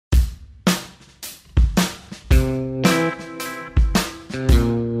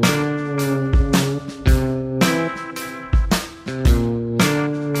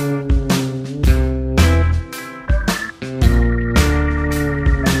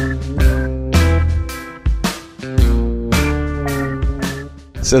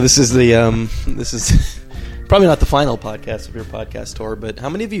So this is this is probably not the final podcast of your podcast tour, but how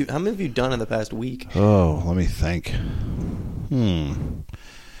many have you done in the past week? Oh, let me think.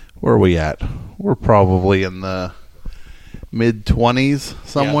 Where are we at? We're probably in the mid-20s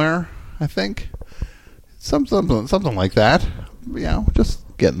somewhere, I think. Something like that. You know, just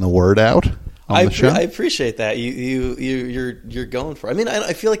getting the word out on the show. I appreciate that. You're going for it. I mean,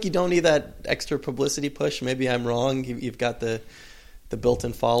 I feel like you don't need that extra publicity push. Maybe I'm wrong. You've got the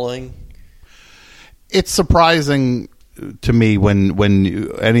built-in following. It's surprising to me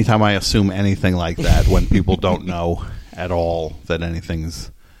anytime I assume anything like that, when people don't know at all that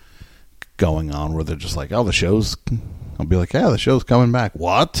anything's going on, where they're just like, "Oh, the show's." I'll be like, "Yeah, the show's coming back."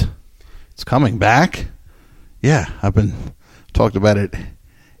 What? It's coming back? Yeah, I've been talked about it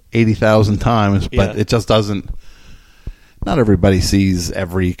 80,000 times, but it just doesn't. Not everybody sees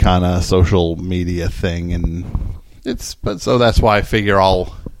every kind of social media thing, and so that's why I figure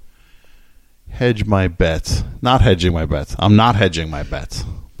I'll hedge my bets. Not hedging my bets. I'm not hedging my bets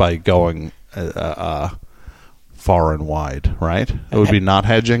by going far and wide. Right? It would be not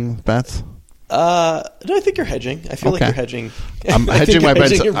hedging bets. No, I think you're hedging. I feel like you're hedging. I'm hedging my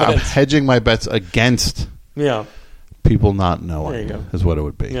bets. I'm hedging my bets against. Yeah. People not knowing. There you go. Is what it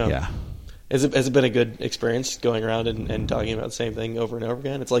would be. Yeah. Has it been a good experience going around and talking about the same thing over and over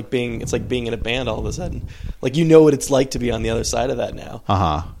again? It's like being in a band all of a sudden. Like, you know what it's like to be on the other side of that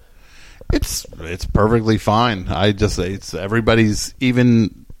now. It's perfectly fine. It's everybody's,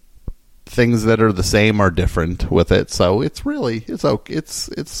 even things that are the same are different with it. So it's okay.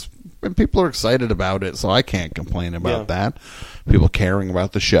 It's and people are excited about it, so I can't complain about that. People caring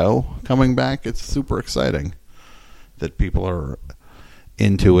about the show coming back, it's super exciting that people are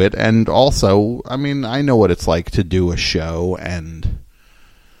into it. And also, I mean, I know what it's like to do a show and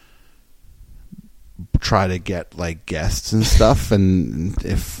try to get like guests and stuff. And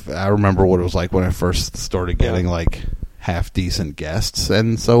if I remember what it was like when I first started getting like half decent guests,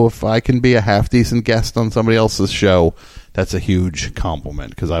 and so if I can be a half decent guest on somebody else's show, that's a huge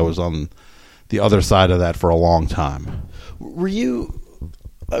compliment, because I was on the other side of that for a long time. Were you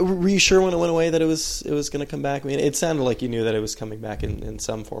sure when it went away that it was going to come back? I mean, it sounded like you knew that it was coming back in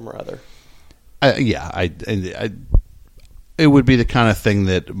some form or other. It would be the kind of thing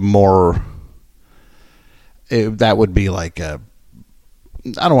that that would be like I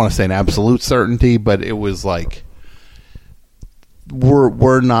don't want to say an absolute certainty, but it was like,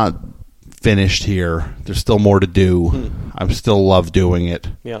 we're not finished here. There's still more to do. I still love doing it.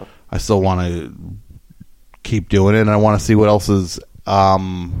 Yeah. I still want to keep doing it, and I want to see what else is out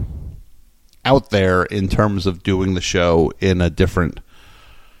there in terms of doing the show in a different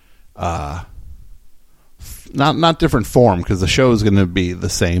not different form, because the show is going to be the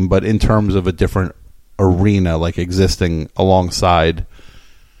same, but in terms of a different arena, like existing alongside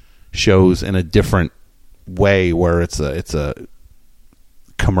shows in a different way, where it's a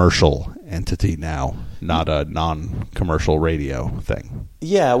commercial entity now, not a non-commercial radio thing.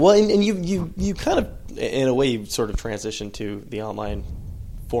 Yeah, well, and you kind of, in a way, you sort of transitioned to the online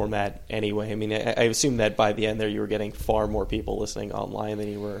format anyway. I mean, I assume that by the end there, you were getting far more people listening online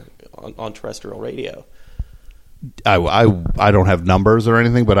than you were on terrestrial radio. I don't have numbers or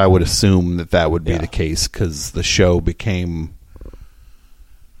anything, but I would assume that would be the case, because the show became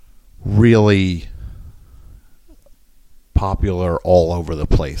really popular all over the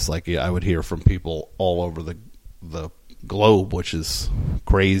place. Like, I would hear from people all over the globe, which is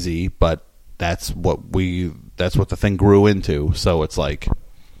crazy, but that's what the thing grew into. So it's like,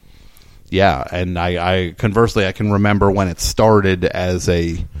 yeah. And I conversely, I can remember when it started as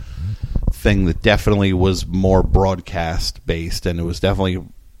a thing that definitely was more broadcast based, and it was definitely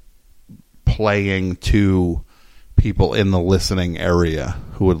playing to people in the listening area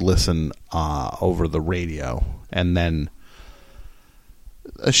who would listen over the radio. And then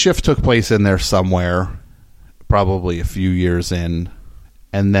a shift took place in there somewhere, probably a few years in,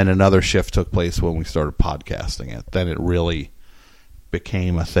 and then another shift took place when we started podcasting it. Then it really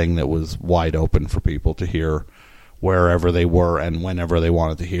became a thing that was wide open for people to hear wherever they were and whenever they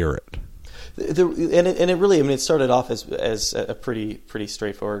wanted to hear it. And it really, I mean, it started off as a pretty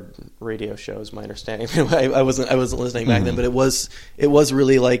straightforward radio show, is my understanding. I wasn't listening back then, but it was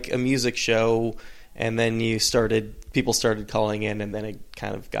really like a music show, and then people started calling in, and then it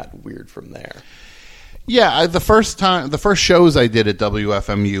kind of got weird from there. Yeah, the first shows I did at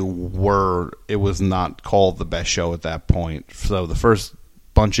WFMU it was not called The Best Show at that point. So the first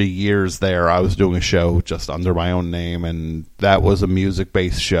bunch of years there, I was doing a show just under my own name, and that was a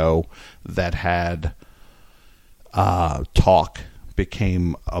music-based show that had talk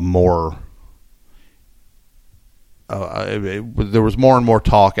became a more there was more and more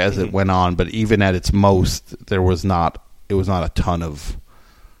talk as it went on, but even at its most, it was not a ton of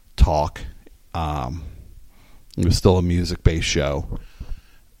talk. It was still a music-based show.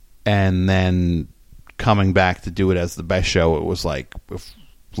 And then coming back to do it as the best show, it was like,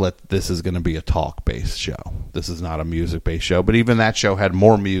 this is going to be a talk-based show. This is not a music-based show. But even that show had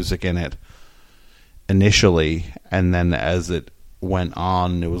more music in it initially, and then as it went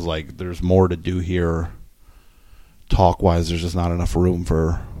on, it was like, there's more to do here. Talk-wise, there's just not enough room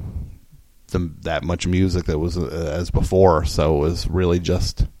for that much music that was as before. So it was really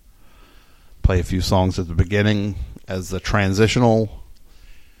just play a few songs at the beginning as the transitional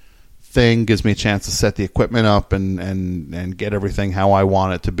thing, gives me a chance to set the equipment up and get everything how I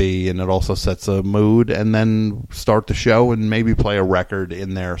want it to be, and it also sets a mood, and then start the show and maybe play a record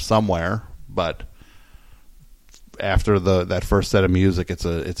in there somewhere. But after that first set of music, it's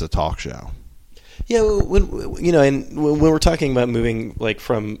a talk show. Yeah, and when we're talking about moving like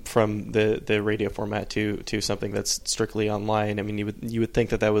from the radio format to something that's strictly online, I mean, you would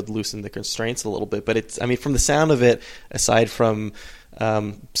think that would loosen the constraints a little bit. But from the sound of it, aside from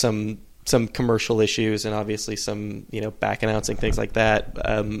some commercial issues and obviously some back announcing things like that,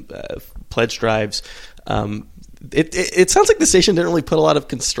 pledge drives. It sounds like the station didn't really put a lot of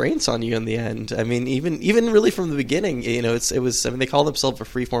constraints on you in the end. I mean, even really from the beginning, it was. I mean, they call themselves a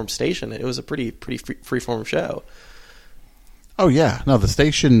freeform station. It was a pretty freeform show. Oh yeah, no, the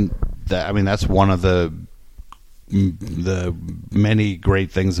station. That's one of the many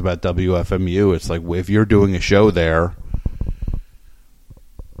great things about WFMU. It's like, if you're doing a show there,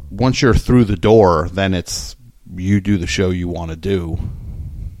 once you're through the door, then it's you do the show you want to do.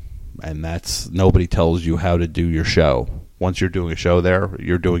 And nobody tells you how to do your show. Once you're doing a show there,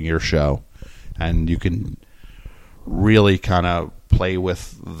 you're doing your show. And you can really kind of play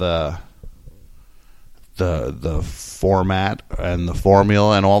with the format and the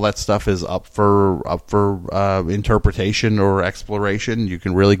formula, and all that stuff is up for interpretation or exploration. You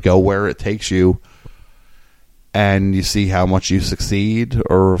can really go where it takes you, and you see how much you succeed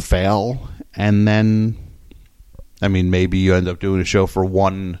or fail. And then, maybe you end up doing a show for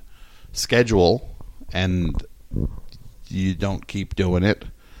one schedule and you don't keep doing it,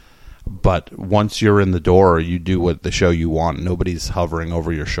 but once you're in the door, you do what the show you want. Nobody's hovering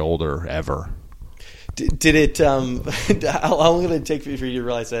over your shoulder ever. Did it how long did it take for you to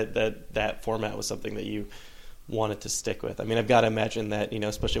realize that format was something that you wanted to stick with? I mean, I've got to imagine that,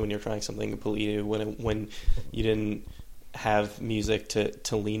 especially when you're trying something completely new, when you didn't have music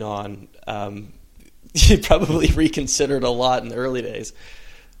to lean on, you probably reconsidered a lot in the early days.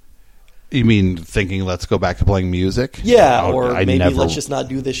 You mean thinking, let's go back to playing music? Yeah, or maybe let's just not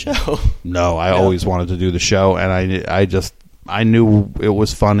do this show. No, I always wanted to do the show, and I knew it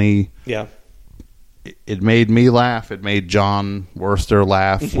was funny. Yeah. It made me laugh. It made John Worster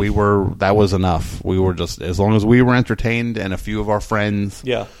laugh. That was enough. We were just, as long as we were entertained and a few of our friends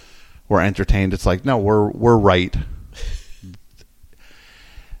were entertained, it's like, no, we're right.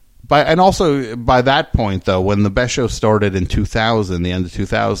 And also, by that point, though, when the best show started in 2000, the end of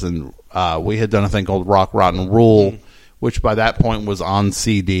 2000, we had done a thing called Rock Rotten Rule, which by that point was on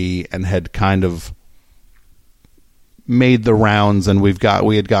CD and had kind of made the rounds, and we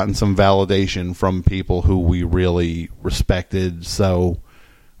had gotten some validation from people who we really respected. So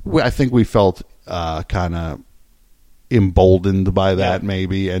I think we felt kind of emboldened by that,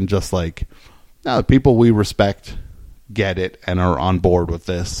 maybe, and just like, no, the people we respect get it and are on board with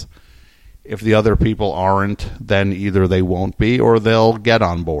this. If the other people aren't, then either they won't be or they'll get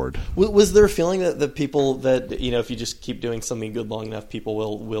on board. Was there a feeling that the people that, if you just keep doing something good long enough, people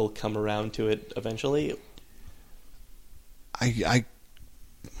will come around to it eventually? I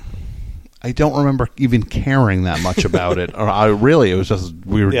don't remember even caring that much about it. Or it was just,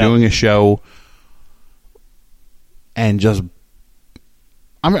 we were doing a show, and just,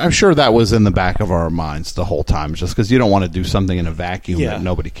 I'm sure that was in the back of our minds the whole time, just because you don't want to do something in a vacuum that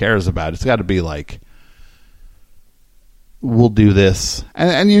nobody cares about. It's got to be like, we'll do this.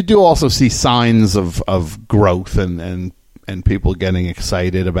 And you do also see signs of growth and people getting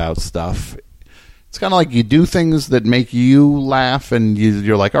excited about stuff. It's kind of like you do things that make you laugh, and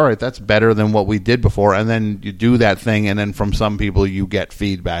you're like, all right, that's better than what we did before. And then you do that thing, and then from some people you get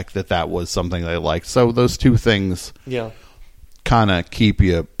feedback that was something they liked. So those two things kind of keep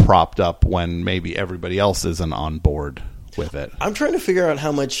you propped up when maybe everybody else isn't on board with it. I'm trying to figure out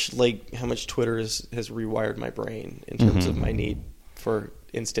how much Twitter has rewired my brain in terms of my need for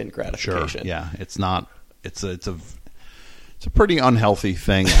instant gratification. Sure. Yeah, it's a pretty unhealthy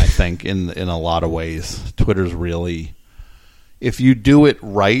thing, I think, in a lot of ways. Twitter's really, if you do it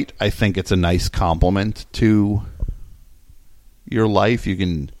right, I think it's a nice compliment to your life. You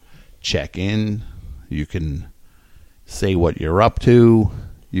can check in. You can say what you're up to.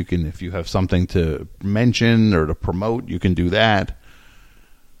 You can, if you have something to mention or to promote, you can do that.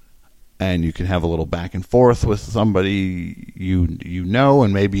 And you can have a little back and forth with somebody you know,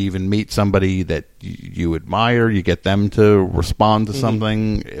 and maybe even meet somebody that you admire. You get them to respond to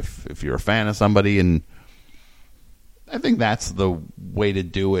something if you're a fan of somebody. And I think that's the way to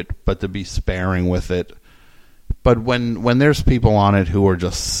do it, but to be sparing with it. But when there's people on it who are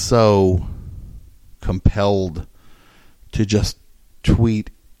just so compelled to just tweet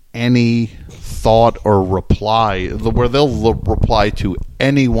any thought or reply, where they'll reply to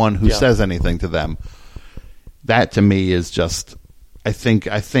anyone who says anything to them, that to me is just, I think,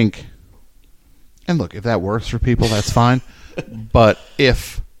 and look, if that works for people, that's fine. But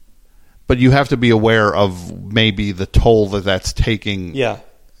you have to be aware of maybe the toll that's taking. Yeah.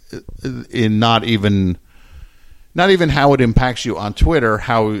 In not even how it impacts you on Twitter,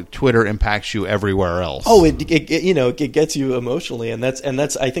 how Twitter impacts you everywhere else. Oh, it gets you emotionally, and that's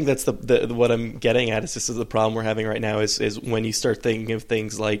I think that's the what I'm getting at is this is the problem we're having right now is when you start thinking of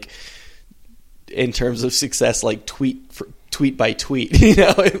things like in terms of success, like tweet by tweet. When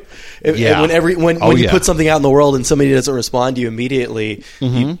you put something out in the world and somebody doesn't respond to you immediately,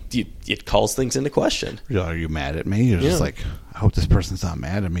 it calls things into question. Are you mad at me? You're just like, I hope this person's not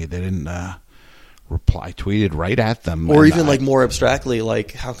mad at me. They didn't tweeted right at them. Or even like more abstractly,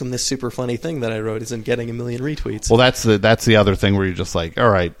 like, how come this super funny thing that I wrote isn't getting 1 million retweets? Well, that's the other thing where you're just like, all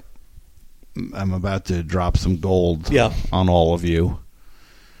right, I'm about to drop some gold on all of you.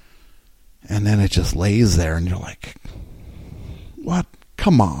 And then it just lays there and you're like, what?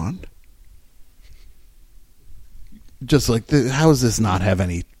 Come on. Just like, how does this not have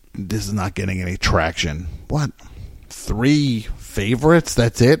this is not getting any traction? What? 3 favorites?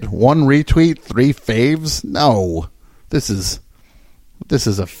 That's it? 1 retweet, 3 faves? No. This is a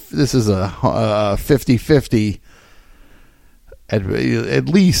 50-50, at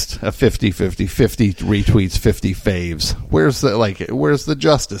least a 50-50, 50 retweets, 50 faves. Where's the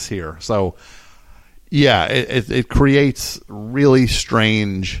justice here? So yeah, it creates really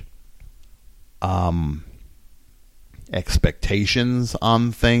strange expectations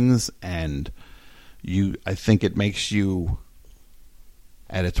on things, and I think it makes you,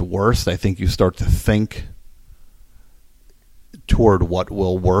 at its worst, I think you start to think toward what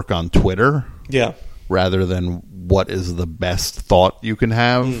will work on Twitter. Yeah. Rather than what is the best thought you can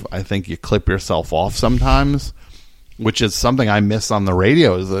have. I think you clip yourself off sometimes, which is something I miss on the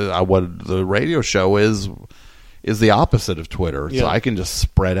radio. What the radio show is the opposite of Twitter. Yeah. So I can just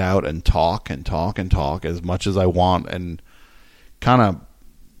spread out and talk and talk and talk as much as I want and kind of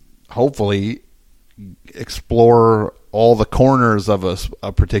hopefully explore all the corners of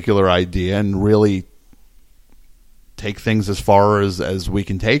a particular idea and really take things as far as we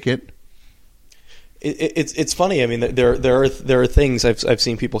can take it. It's funny. I mean, there are things I've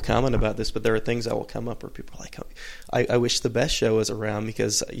seen people comment about this, but there are things that will come up where people are like, I wish the best show was around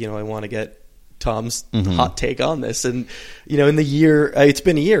because I want to get Tom's hot take on this. And in the year, it's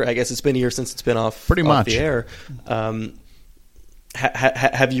been a year. I guess it's been a year since it's been off the air.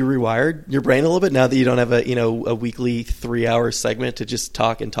 Have you rewired your brain a little bit now that you don't have a weekly 3-hour segment to just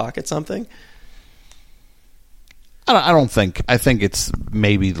talk at something? I don't think. I think it's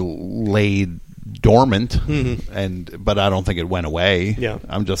maybe laid dormant, but I don't think it went away. Yeah,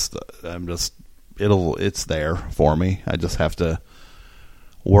 it's there for me. I just have to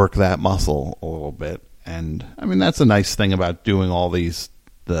work that muscle a little bit. And I mean, that's a nice thing about doing all the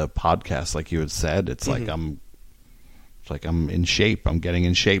podcasts, like you had said. It's like I'm in shape. I'm getting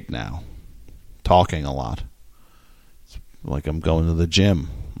in shape now. Talking a lot. It's like I'm going to the gym.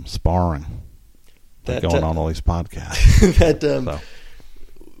 I'm sparring. Going on all these podcasts.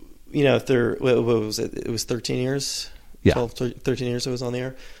 What was it? It was 13 years. Yeah, 13 years I was on the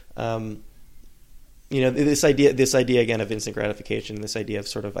air. This idea again of instant gratification. This idea of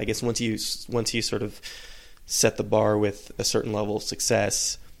sort of, I guess, once you sort of set the bar with a certain level of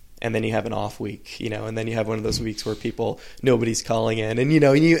success, and then you have an off week, and then you have one of those weeks where nobody's calling in, and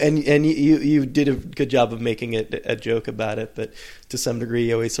you did a good job of making it a joke about it, but to some degree,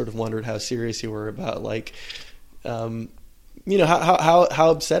 you always sort of wondered how serious you were about how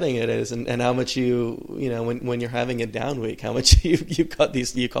upsetting it is, and how much when you're having a down week, how much you call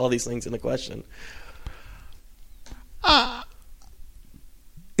these things into question.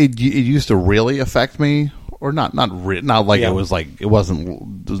 It used to really affect me. Or not like it was like it was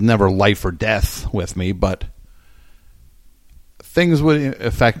never life or death with me, but things would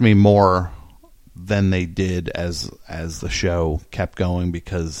affect me more than they did as the show kept going,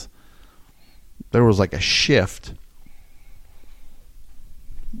 because there was like a shift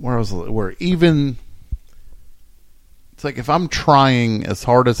where even it's like if I'm trying as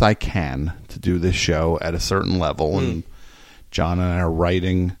hard as I can to do this show at a certain level, and John and I are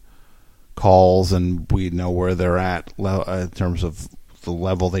writing calls, and we know where they're at in terms of the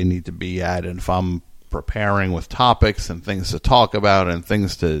level they need to be at, and if I'm preparing with topics and things to talk about and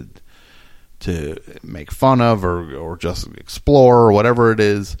things to make fun of or just explore or whatever it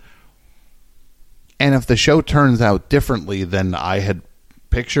is, and if the show turns out differently than I had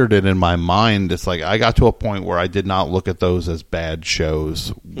pictured it in my mind, it's like I got to a point where I did not look at those as bad shows,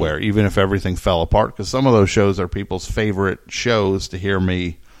 where even if everything fell apart, because some of those shows are people's favorite shows, to hear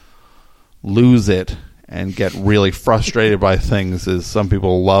me lose it and get really frustrated by things is some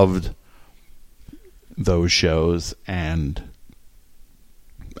people loved those shows, and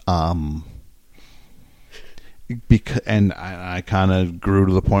I kind of grew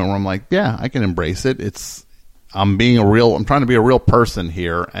to the point where I'm like, yeah, I can embrace it. I'm trying to be a real person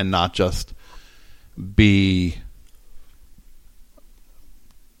here and not just do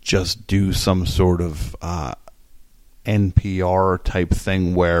some sort of NPR type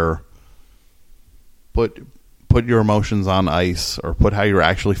thing where put your emotions on ice, or put how you're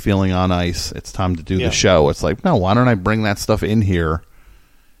actually feeling on ice. It's time to do the show. It's like, no, why don't I bring that stuff in here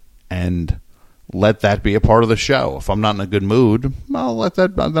and let that be a part of the show? If I'm not in a good mood, then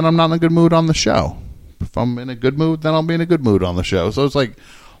I'm not in a good mood on the show. If I'm in a good mood, then I'll be in a good mood on the show. So it's like,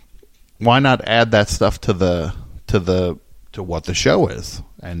 why not add that stuff to what the show is?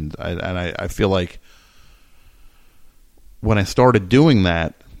 And I feel like when I started doing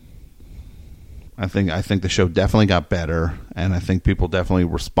that, I think the show definitely got better, and I think people definitely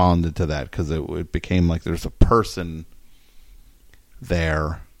responded to that, because it became like there's a person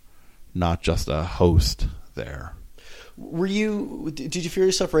there, not just a host there. Did you feel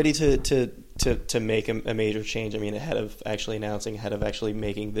yourself ready to make a major change? I mean, ahead of actually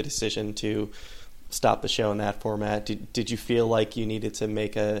making the decision to stop the show in that format, did you feel like you needed to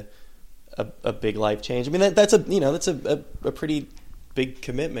make a big life change? I mean, that's a pretty big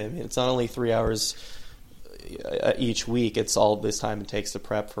commitment. I mean, it's not only 3 hours each week, it's all this time it takes to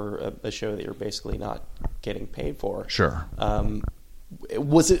prep for a show that you're basically not getting paid for. Sure.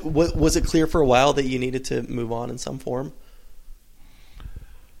 Was it clear for a while that you needed to move on in some form?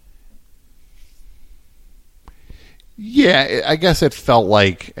 Yeah, I guess it felt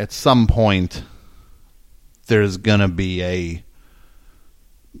like at some point there's gonna be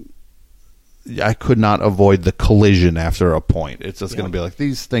I could not avoid the collision after a point. It's just going to be like,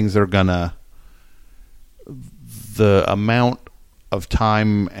 these things are going to, the amount of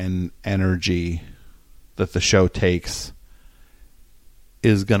time and energy that the show takes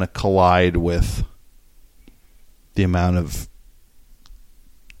is going to collide with the amount of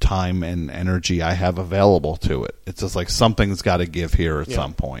time and energy I have available to it. It's just like something's got to give here at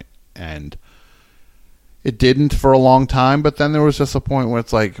some point. And it didn't for a long time, but then there was just a point where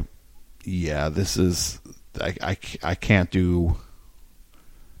it's like, yeah, this is I can't do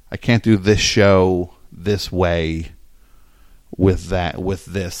this show this way with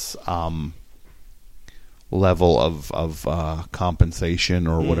this level of compensation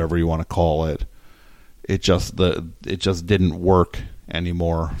or whatever you want to call it. It just didn't work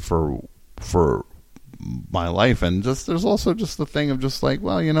anymore for my life, and just there's also just the thing of just like,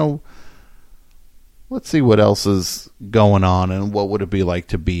 well, you know, let's see what else is going on, and what would it be like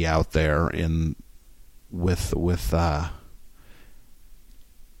to be out there with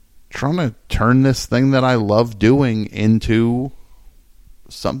trying to turn this thing that I love doing into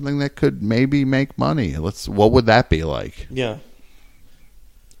something that could maybe make money. What would that be like? Yeah.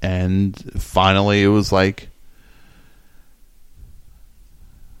 And finally it was like,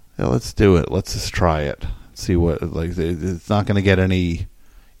 yeah, let's do it. Let's just try it. See what, like, it's not going to get any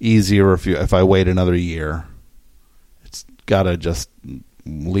easier if I wait another year. It's got to just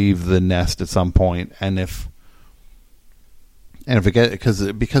leave the nest at some point. And if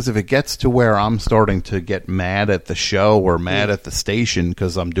it because if it gets to where I'm starting to get mad at the show or mad at the station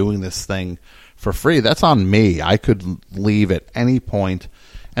because I'm doing this thing for free, that's on me. I could leave at any point,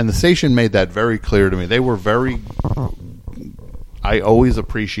 and the station made that very clear to me. They were I always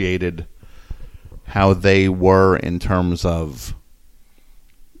appreciated how they were in terms of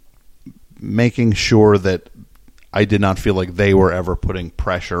making sure that I did not feel like they were ever putting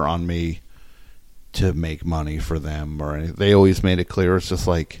pressure on me to make money for them or anything. They always made it clear. It's just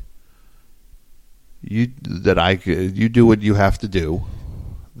like, you do what you have to do.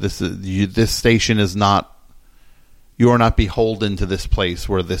 This station is not, You are not beholden to this place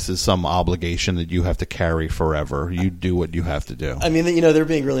where this is some obligation that you have to carry forever. You do what you have to do. I mean, you know, they're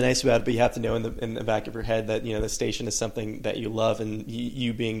being really nice about it, but you have to know in the back of your head that, you know, the station is something that you love, and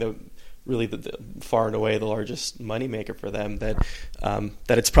you being the far and away the largest moneymaker for them, that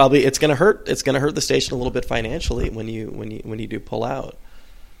it's going to hurt. It's going to hurt the station a little bit financially when you do pull out.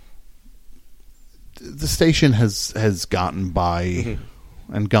 The station has gotten by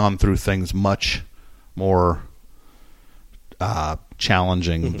and gone through things much more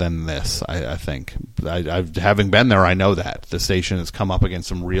challenging than this. I think I've having been there, I know that the station has come up against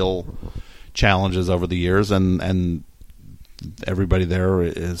some real challenges over the years, and everybody there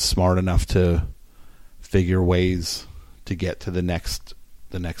is smart enough to figure ways to get to the next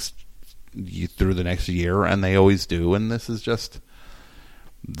through the next year, and they always do. And this is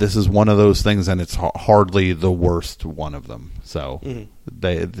one of those things, and it's hardly the worst one of them. So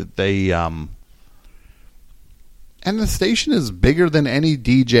they and the station is bigger than any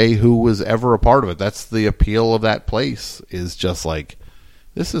DJ who was ever a part of it. That's the appeal of that place, is just like,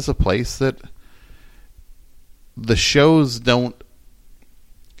 this is a place that the shows don't...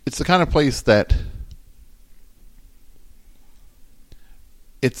 It's the kind of place that...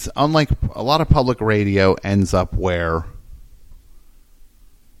 It's unlike a lot of public radio ends up where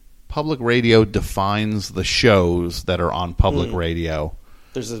public radio defines the shows that are on public radio.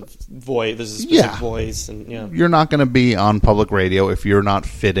 There's a voice. There's a specific voice, and you're not going to be on public radio if you're not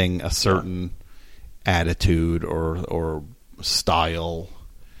fitting a certain attitude or style.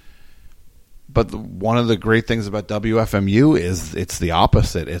 But one of the great things about WFMU is it's the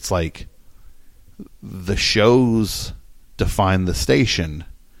opposite. It's like the shows define the station,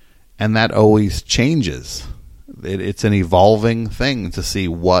 and that always changes. It's an evolving thing to see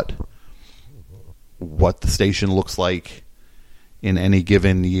what the station looks like in any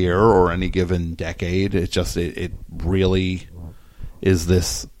given year or any given decade. It really is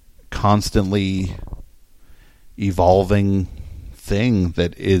this constantly evolving thing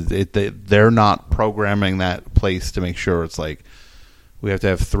that they're not programming that place to make sure it's like, we have to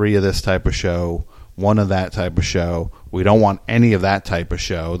have 3 of this type of show, 1 of that type of show. We don't want any of that type of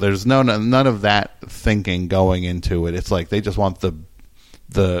show. There's none of that thinking going into it. It's like they just want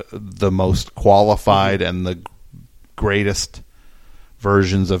the most qualified and the greatest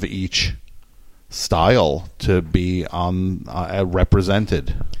versions of each style to be on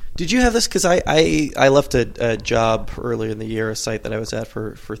represented. Did you have this? Because I left a job earlier in the year, a site that I was at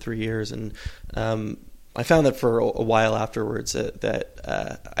for 3 years, and I found that for a while afterwards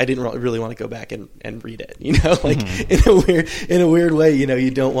that I didn't really want to go back and read it. You know, like in a weird way. You know,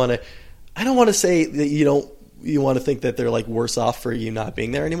 you don't want to. I don't want to say that you want to think that they're like worse off for you not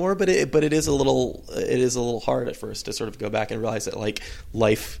being there anymore, but it is a little hard at first to sort of go back and realize that like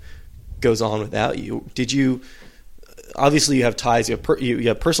life goes on without you. Did you? Obviously, you have ties. You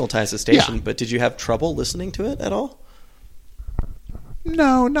have personal ties to the station, but did you have trouble listening to it at all?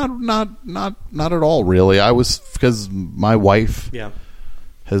 No, not at all. Really, I was, because my wife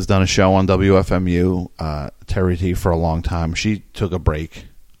has done a show on WFMU, Terry T, for a long time. She took a break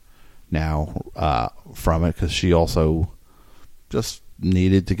now from it because she also just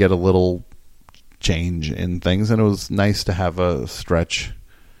needed to get a little change in things, and it was nice to have a stretch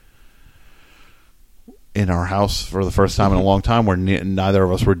in our house for the first time in a long time where neither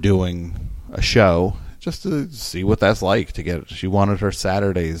of us were doing a show, just to see what that's like. She wanted her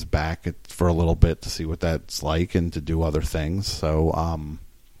Saturdays back for a little bit to see what that's like and to do other things. So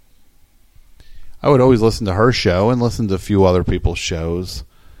I would always listen to her show and listen to a few other people's shows.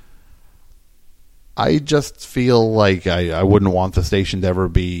 I just feel like I wouldn't want the station to ever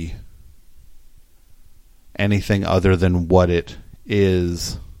be anything other than what it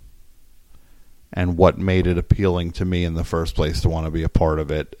is and what made it appealing to me in the first place to want to be a part of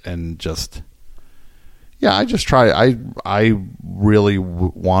it. And just, I just try. I really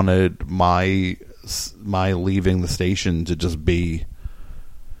wanted my leaving the station to just be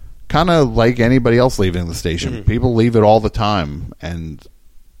kind of like anybody else leaving the station. People leave it all the time, and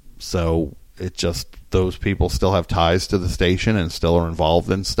so it just, those people still have ties to the station and still are involved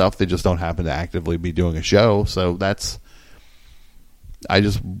in stuff. They just don't happen to actively be doing a show. So I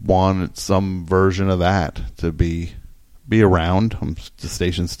just wanted some version of that to be around. The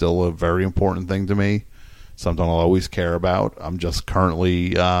station's still a very important thing to me, something I'll always care about. I'm just currently,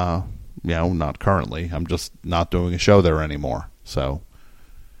 not currently, I'm just not doing a show there anymore. So,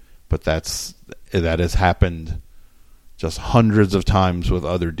 but that has happened just hundreds of times with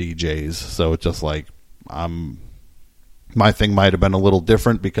other DJs. So it's just like, my thing might have been a little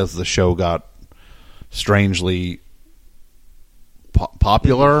different because the show got strangely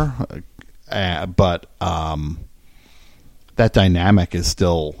popular, but that dynamic is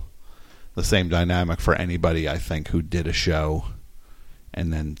still the same dynamic for anybody, I think, who did a show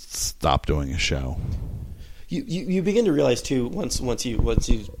and then stopped doing a show. You begin to realize too once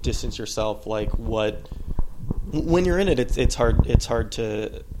you distance yourself, like when you're in it, it's hard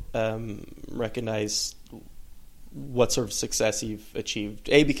to recognize what sort of success you've achieved.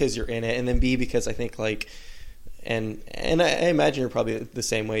 A, because you're in it, and then B, because I think like, and I imagine you're probably the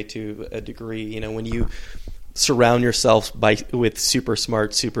same way to a degree. You know, when you surround yourself with super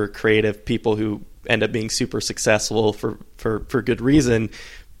smart, super creative people who end up being super successful for good reason,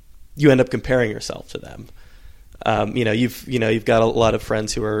 you end up comparing yourself to them. You've got a lot of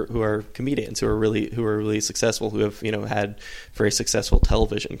friends who are comedians who are really successful, who have had very successful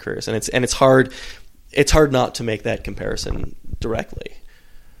television careers, and it's hard not to make that comparison directly.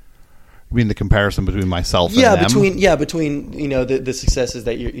 You mean the comparison between myself and them? Between the successes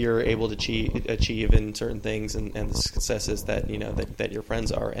that you're able to achieve in certain things and the successes that that your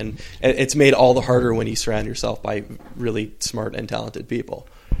friends are, and it's made all the harder when you surround yourself by really smart and talented people.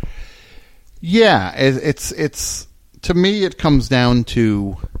 Yeah, it's to me it comes down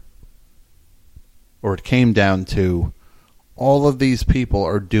to, or it came down to, all of these people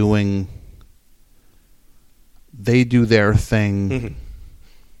are they do their thing, mm-hmm.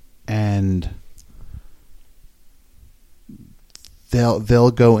 and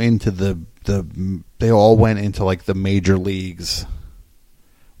they'll go into they all went into like the major leagues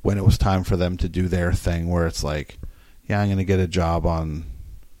when it was time for them to do their thing, where it's like, yeah, I'm going to get a job on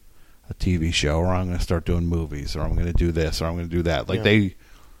a TV show, or I'm going to start doing movies, or I'm going to do this, or I'm going to do that. Like they,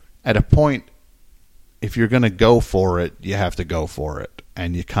 at a point, if you're going to go for it, you have to go for it,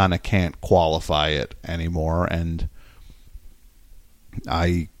 and you kind of can't qualify it anymore. And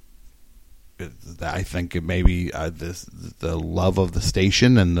I think it maybe the love of the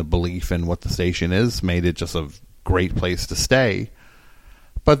station and the belief in what the station is made it just a great place to stay.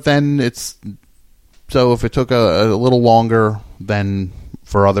 But then so if it took a little longer than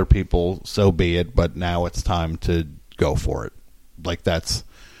for other people, so be it. But now it's time to go for it. Like that's,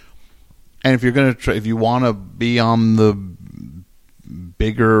 and if you're gonna if you want to be on the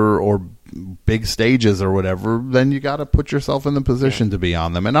bigger or big stages or whatever, then you got to put yourself in the position to be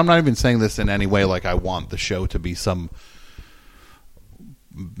on them. And I'm not even saying this in any way like I want the show to be some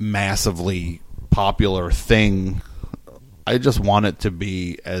massively popular thing. I just want it to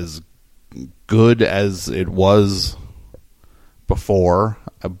be as good as it was before,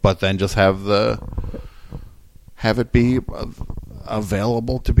 but then just have it be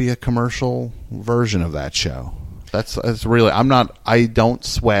available to be a commercial version of that show. That's really, I don't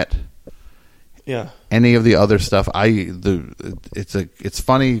sweat any of the other stuff. It's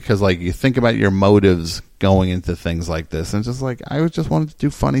funny because like you think about your motives going into things like this, and it's just like I just wanted to do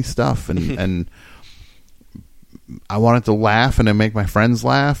funny stuff, and and I wanted to laugh and then make my friends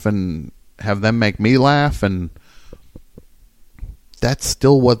laugh and have them make me laugh, and that's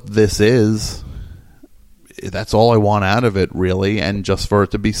still what this is. That's all I want out of it, really, and just for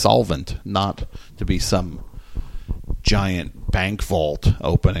it to be solvent, not to be some giant bank vault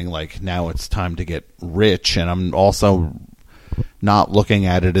opening, like now it's time to get rich. And I'm also not looking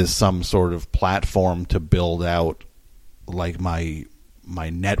at it as some sort of platform to build out like my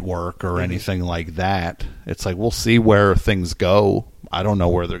network or anything like that. It's like, we'll see where things go. I don't know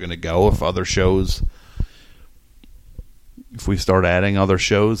where they're going to go. If we start adding other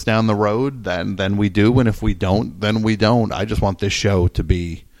shows down the road, then we do, and if we don't, then we don't. I just want this show to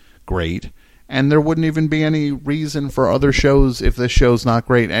be great. And there wouldn't even be any reason for other shows if this show's not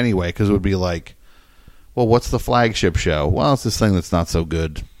great anyway, because it would be like, well, what's the flagship show? Well, it's this thing that's not so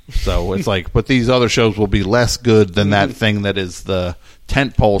good. So it's like, but these other shows will be less good than that thing that is the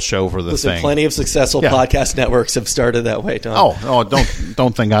tentpole show for the thing. Plenty of successful podcast networks have started that way, Tom. Oh,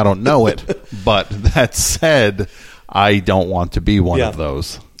 don't think I don't know it. But that said, I don't want to be one of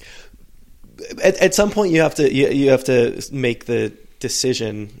those. At some point, you have to make the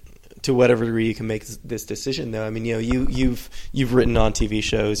decision. To whatever degree you can make this decision, though. I mean, you've written on TV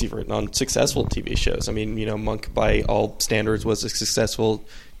shows, you've written on successful TV shows. I mean, Monk by all standards was a successful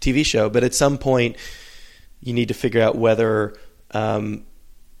TV show, but at some point, you need to figure out whether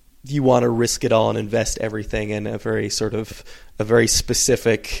you want to risk it all and invest everything in a very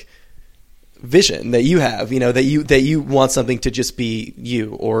specific vision that you have. That you want something to just be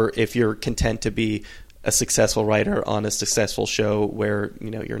you, or if you're content to be a successful writer on a successful show where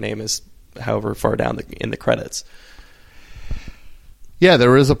your name is however far down in the credits. Yeah,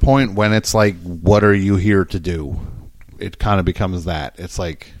 there is a point when it's like, what are you here to do? It kind of becomes that. It's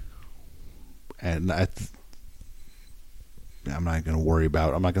like, and I'm not going to worry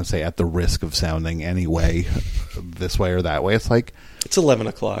about. I'm not going to say at the risk of sounding any way, this way or that way. It's like it's 11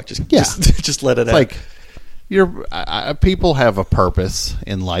 o'clock. Just let it out. Like people have a purpose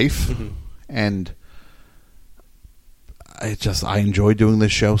in life, and I enjoy doing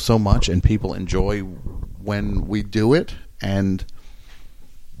this show so much, and people enjoy when we do it, and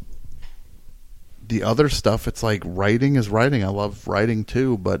the other stuff, it's like writing is writing. I love writing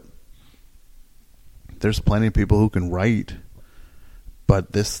too, but there's plenty of people who can write,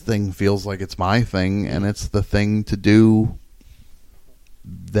 but this thing feels like it's my thing, and it's the thing to do.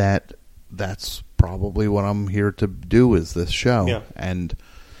 That's probably what I'm here to do, is this show. Yeah. And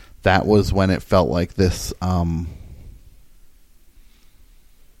that was when it felt like this kind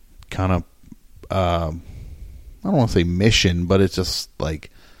of I don't want to say mission, but it's just like,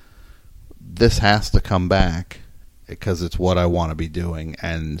 this has to come back because it's what I want to be doing.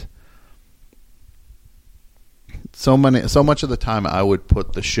 And so much of the time I would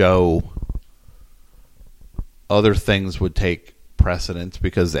put the show, other things would take precedence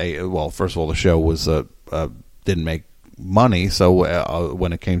because first of all, the show was didn't make money, so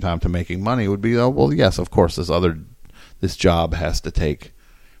when it came time to making money, it would be yes, of course, this job has to take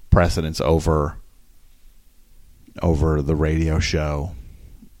precedence over the radio show.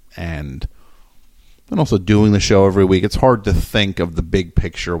 And also doing the show every week, it's hard to think of the big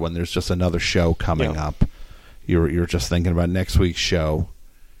picture when there's just another show coming up. You're just thinking about next week's show.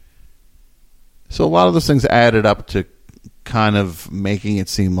 So a lot of those things added up to kind of making it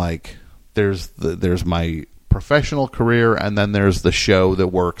seem like there's my professional career, and then there's the show that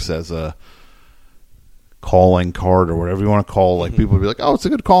works as a calling card or whatever you want to call. Like people would be like, "Oh, it's a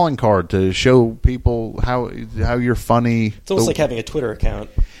good calling card to show people how you're funny." It's almost like having a Twitter account.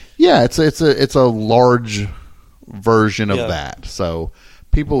 Yeah, it's a large version of that. So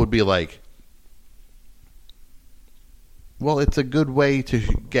people would be like, well, it's a good way to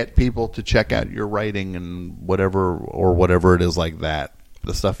get people to check out your writing and whatever it is like that.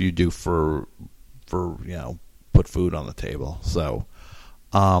 The stuff you do for put food on the table. So,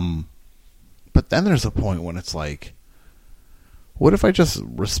 but then there's a point when it's like, what if I just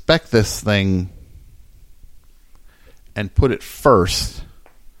respect this thing and put it first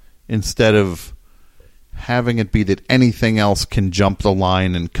instead of having it be that anything else can jump the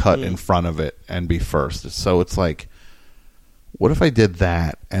line and cut in front of it and be first? So it's like, what if I did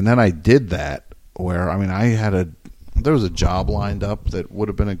that? And then I did that where, there was a job lined up that would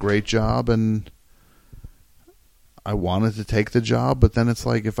have been a great job, and I wanted to take the job, but then it's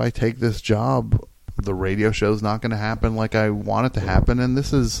like, if I take this job, the radio show's not going to happen like I want it to happen, and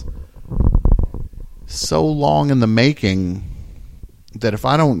this is so long in the making that if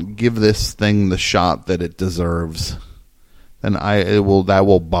I don't give this thing the shot that it deserves, then that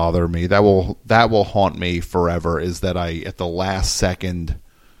will bother me. That will haunt me forever, is that I, at the last second,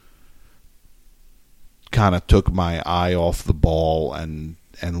 kind of took my eye off the ball and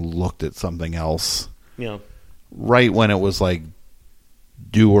looked at something else. Yeah. Right when it was like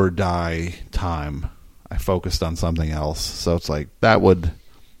do or die time, I focused on something else. So it's like, that would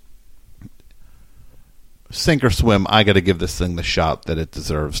sink or swim. I got to give this thing the shot that it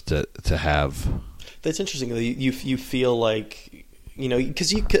deserves to have. That's interesting. You feel like,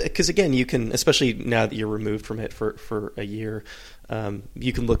 because again, you can, especially now that you're removed from it for a year,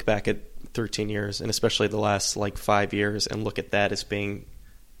 you can look back at 13 years, and especially the last 5 years, and look at that as being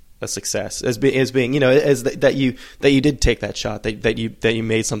a success, as being that you did take that shot, that you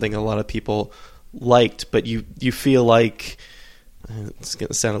made something a lot of people liked, but you feel like, it's going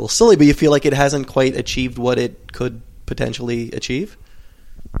to sound a little silly, but you feel like it hasn't quite achieved what it could potentially achieve.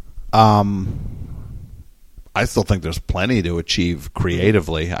 I still think there's plenty to achieve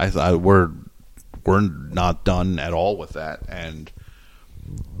creatively. We're not done at all with that, and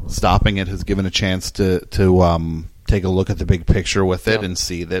stopping it has given a chance to take a look at the big picture with it and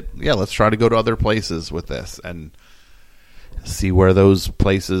see that, let's try to go to other places with this and see where those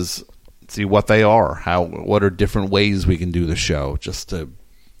places, see what they are, what are different ways we can do the show,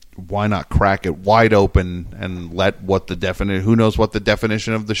 why not crack it wide open and let who knows what the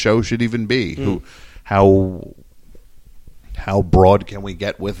definition of the show should even be, how broad can we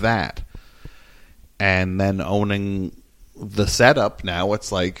get with that? And then owning the setup, now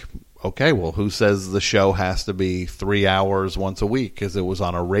it's like, okay, well, who says the show has to be 3 hours once a week? Because it was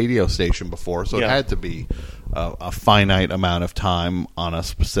on a radio station before, so it had to be a finite amount of time on a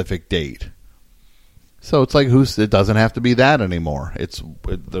specific date. So it's like, it doesn't have to be that anymore.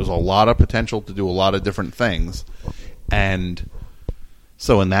 There's a lot of potential to do a lot of different things, and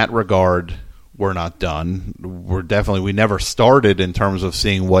so in that regard, we're not done. We never started in terms of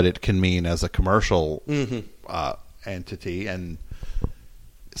seeing what it can mean as a commercial entity, and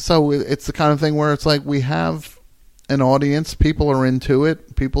so it's the kind of thing where it's like we have an audience, people are into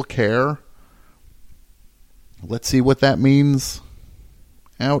it, people care. Let's see what that means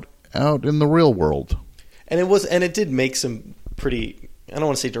out in the real world. And it did make some pretty, I don't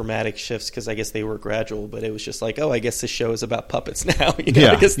want to say dramatic shifts because I guess they were gradual, but it was just like, oh, I guess this show is about puppets now. You know,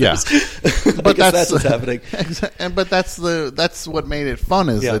 Yeah, I guess yeah. but that's what's happening. But that's what made it fun.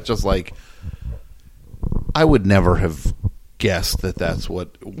 Is Yeah. that just like I would never have guessed that's where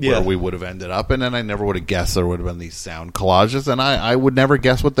we would have ended up, and then I never would have guessed there would have been these sound collages, and I would never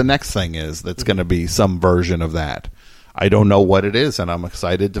guess what the next thing is that's going to be some version of that. I don't know what it is, and I'm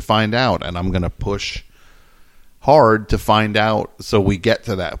excited to find out, and I'm going to push hard to find out so we get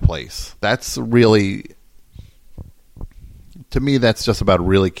to that place. That's really, to me, that's just about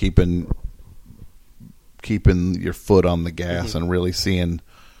really keeping your foot on the gas and really seeing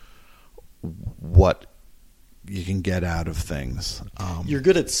what you can get out of things. You're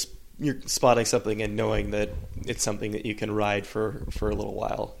good at you're spotting something and knowing that it's something that you can ride for a little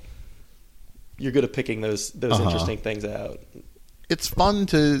while. You're good at picking those interesting things out. It's fun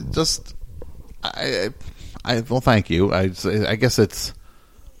to just. Well, thank you. I guess it's.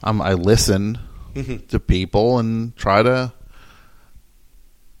 I listen to people and try to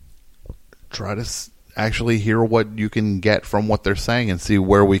actually hear what you can get from what they're saying and see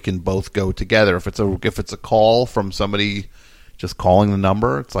where we can both go together. If it's a call from somebody just calling the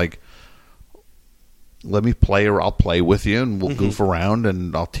number, it's like, let me play, or I'll play with you and we'll goof around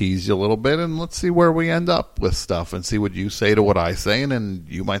and I'll tease you a little bit and let's see where we end up with stuff and see what you say to what I say, and then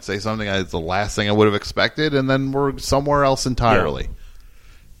you might say something that's the last thing I would have expected, and then we're somewhere else entirely. Yeah.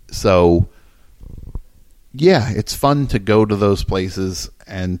 So yeah, it's fun to go to those places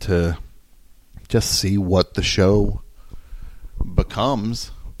and to just see what the show becomes,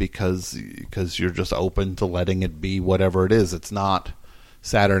 because you're just open to letting it be whatever it is. It's not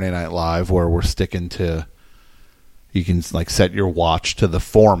Saturday Night Live where we're sticking to, you can like set your watch to the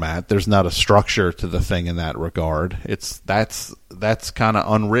format. There's not a structure to the thing in that regard. That's kind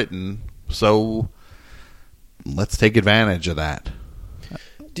of unwritten. So let's take advantage of that.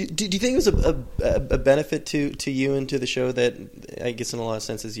 Do you think it was a benefit to you and to the show that, I guess in a lot of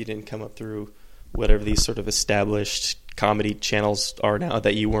senses, you didn't come up through whatever these sort of established comedy channels are now,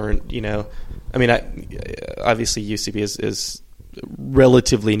 that you weren't, I mean, obviously UCB is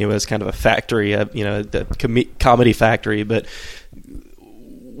relatively new as kind of a factory, the comedy factory, but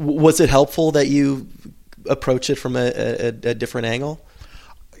was it helpful that you approach it from a different angle?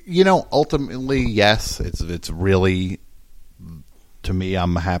 Ultimately, yes. It's really, to me,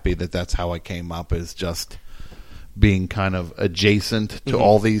 I'm happy that that's how I came up, is just being kind of adjacent to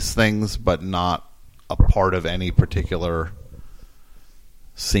all these things, but not a part of any particular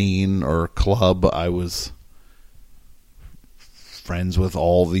scene or club. I was friends with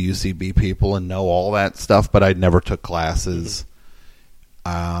all the UCB people and know all that stuff, but I never took classes.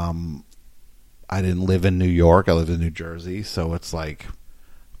 I didn't live in New York. I lived in New Jersey, so it's like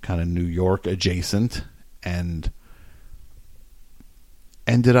kind of New York adjacent, and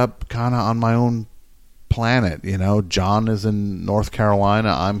ended up kind of on my own planet. John is in North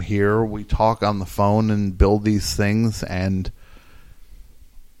Carolina, I'm here, we talk on the phone and build these things, and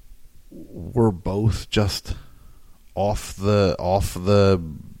we're both just off the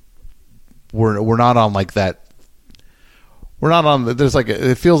we're not on like that, we're not on, there's like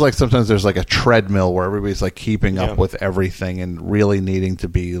it feels like sometimes there's like a treadmill where everybody's like keeping up with everything and really needing to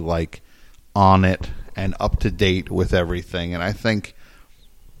be like on it and up to date with everything. And I think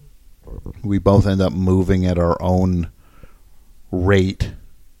we both end up moving at our own rate,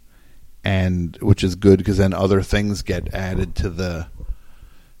 and which is good, because then other things get added to the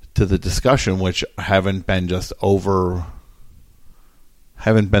discussion, which haven't been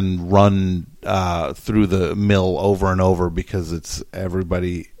run through the mill over and over, because it's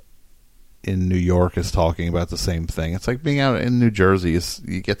everybody in New York is talking about the same thing. It's like being out in New Jersey.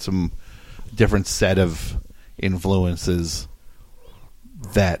 You get some different set of influences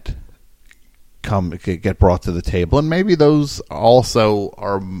that get brought to the table, and maybe those also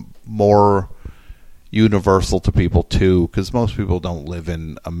are more universal to people too, because most people don't live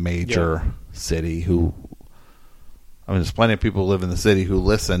in a major city there's plenty of people who live in the city who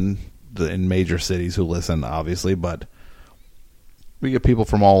listen, in major cities who listen, obviously, but we get people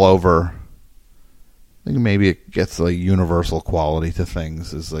from all over. I think maybe it gets a universal quality to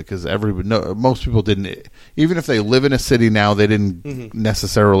things, is like, because most people didn't, even if they live in a city now, they didn't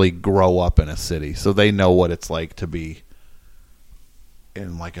necessarily grow up in a city, so they know what it's like to be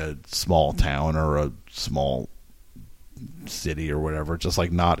in like a small town or a small city or whatever, just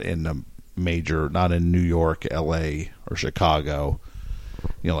like not in major, not in New York, LA, or Chicago.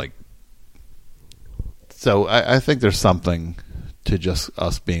 Like, so I think there's something to just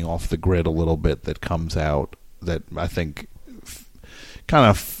us being off the grid a little bit that comes out that I think kind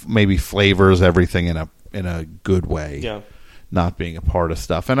of maybe flavors everything in a good way. Yeah. Not being a part of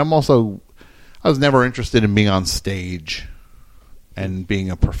stuff. And I was never interested in being on stage and being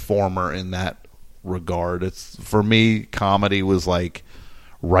a performer in that regard. It's, for me, comedy was like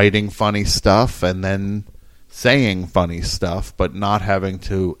writing funny stuff and then saying funny stuff, but not having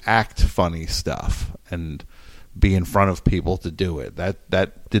to act funny stuff and be in front of people to do it.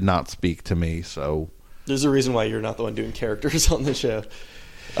 That did not speak to me. So there's a reason why you're not the one doing characters on the show,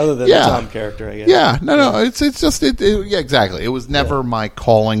 other than the Tom character, I guess. Yeah, no, it's just yeah, exactly. It was never my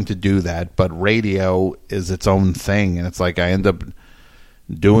calling to do that, but radio is its own thing, and it's like I end up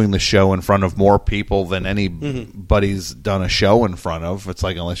doing the show in front of more people than anybody's done a show in front of. It's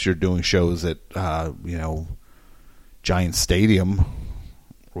like, unless you're doing shows at Giant Stadium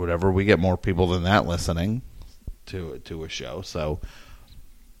or whatever, we get more people than that listening to a show. So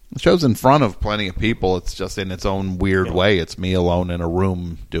the show's in front of plenty of people. It's just in its own weird way. It's me alone in a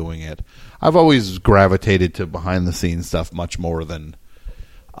room doing it. I've always gravitated to behind the scenes stuff much more than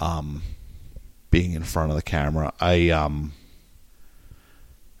being in front of the camera.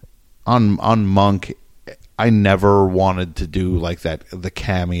 On Monk, I never wanted to do like that, the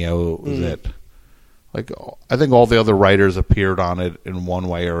cameo that, like, I think all the other writers appeared on it in one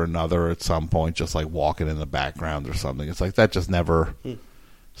way or another at some point, just like walking in the background or something. It's like that just never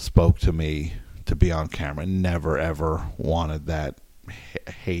spoke to me to be on camera. Never ever wanted that.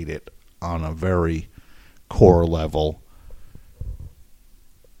 Hate it on a very core level.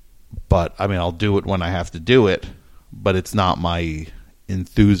 But I mean, I'll do it when I have to do it, but it's not my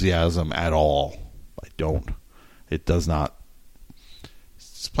enthusiasm at all. It does not.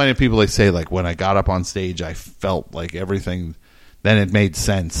 There's plenty of people, they say, like, when I got up on stage, I felt like everything, then it made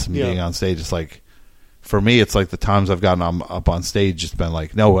sense being on stage. It's like, for me, it's like the times I've gotten up on stage, it's been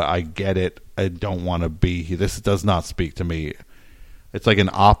like, no, I get it. I don't want to be here. This does not speak to me. It's like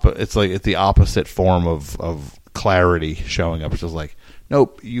it's the opposite form of clarity showing up. It's just like,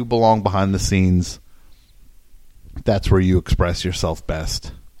 nope, you belong behind the scenes. That's where you express yourself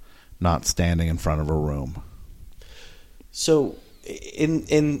best, not standing in front of a room. So in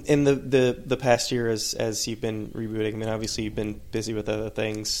the past year, as you've been rebooting, I mean, obviously you've been busy with other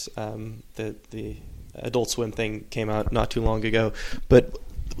things. The Adult Swim thing came out not too long ago, but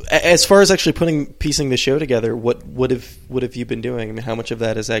as far as actually piecing the show together, what have you been doing? I mean, how much of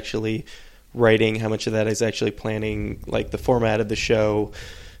that is actually writing? How much of that is actually planning, like the format of the show,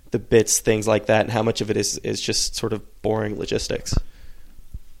 the bits, things like that, and how much of it is just sort of boring logistics?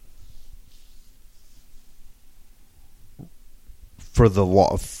 For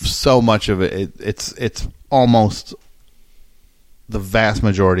so much of it's almost the vast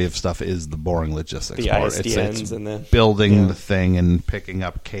majority of stuff is the boring logistics part. It's and the building the thing and picking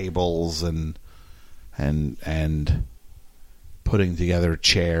up cables and putting together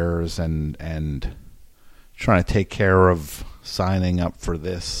chairs and trying to take care of signing up for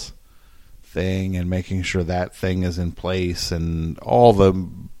this thing and making sure that thing is in place and all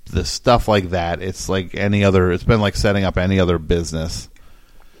the stuff like that. It's like it's been like setting up any other business.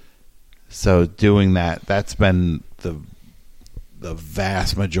 So doing that's been the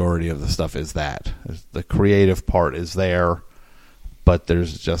vast majority of the stuff is that. The creative part is there, but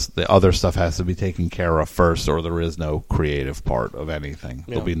there's just the other stuff has to be taken care of first, or there is no creative part of anything. Yeah.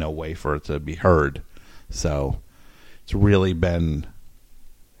 There'll be no way for it to be heard. So it's really been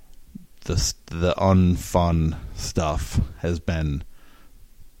the unfun stuff has been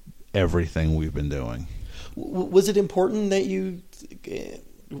everything we've been doing. Was it important that you,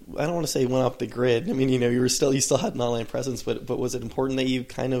 I don't want to say went off the grid. I mean, you still had an online presence, but was it important that you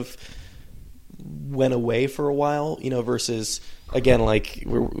kind of went away for a while, versus, again, like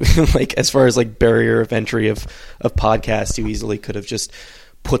as far as like barrier of entry of podcasts, you easily could have just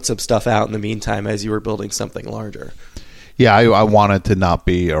put some stuff out in the meantime as you were building something larger. Yeah, I wanted to not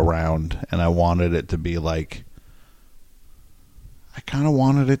be around, and I wanted it to be like, I kind of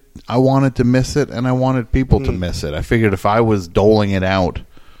wanted it. I wanted to miss it, and I wanted people to miss it. I figured if I was doling it out,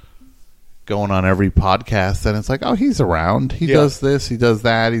 going on every podcast, then it's like, oh, he's around. He does this, he does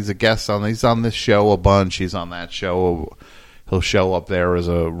that. He's a guest he's on this show a bunch. He's on that show. He'll show up there as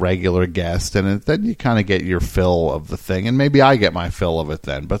a regular guest, and then you kind of get your fill of the thing, and maybe I get my fill of it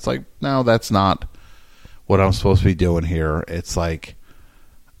then. But it's like, no, that's not what I'm supposed to be doing here. It's like,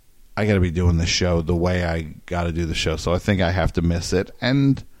 I got to be doing the show the way I got to do the show, so I think I have to miss it.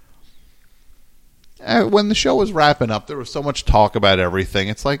 And when the show was wrapping up, there was so much talk about everything.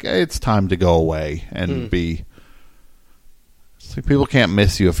 It's like, it's time to go away and be. It's like people can't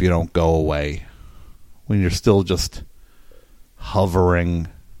miss you if you don't go away. When you're still just hovering,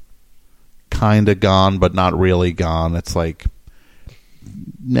 kind of gone, but not really gone. It's like,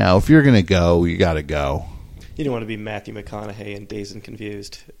 no, if you're going to go, you got to go. You don't want to be Matthew McConaughey in Dazed and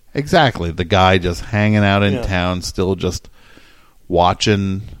Confused. Exactly. The guy just hanging out in town, still just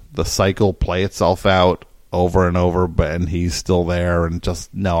watching the cycle play itself out over and over, and he's still there. And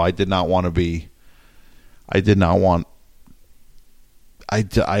just, no, I did not want to be. I did not want.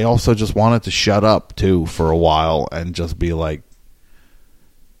 I also just wanted to shut up, too, for a while and just be like,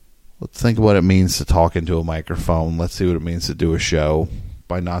 let's think of what it means to talk into a microphone. Let's see what it means to do a show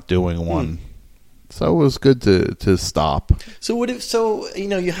by not doing one. So it was good to stop. So what if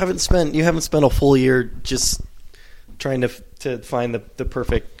you haven't spent a full year just trying to find the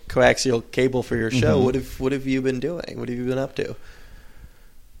perfect coaxial cable for your show. What have you been doing? What have you been up to?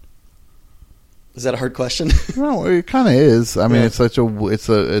 Is that a hard question? No, it kind of is. I mean, it's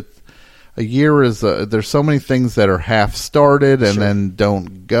a year is there's so many things that are half started and then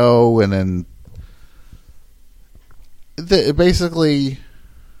don't go, and then basically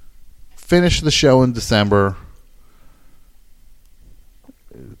finish the show in December.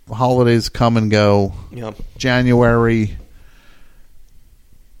 Holidays come and go. Yeah. January,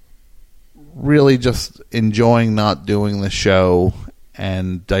 really just enjoying not doing the show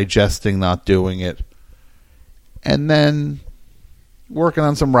and digesting not doing it, and then working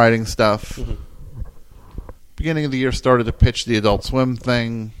on some writing stuff. Beginning of the year, started to pitch the Adult Swim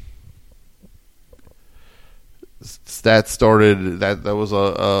thing. That started. That was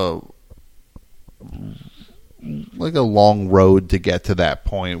a long road to get to that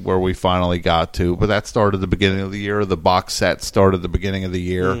point where we finally got to. But that started the beginning of the year. The box set started the beginning of the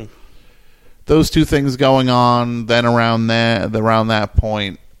year. Those two things going on. Then around that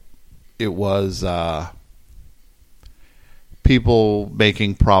point, it was people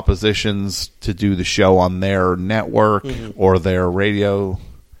making propositions to do the show on their network or their radio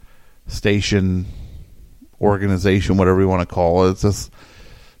station, organization, whatever you want to call it. It's just,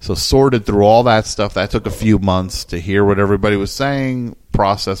 so sorted through all that stuff. That took a few months to hear what everybody was saying,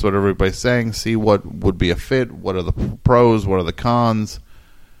 process what everybody's saying, see what would be a fit, what are the pros, what are the cons.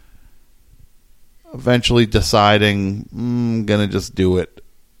 Eventually deciding, I'm going to just do it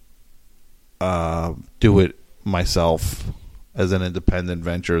myself as an independent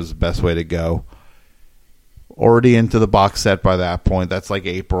venture is the best way to go. Already into the box set by that point. That's like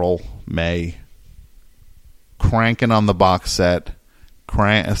April, May. Cranking on the box set.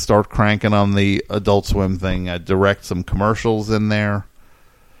 Start cranking on the Adult Swim thing. I direct some commercials in there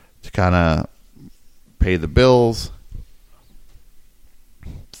to kind of pay the bills.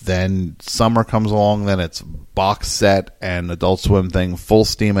 Then summer comes along, then it's box set and Adult Swim thing, full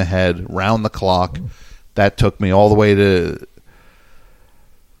steam ahead, round the clock. That took me all the way to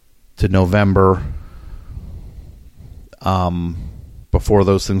November, before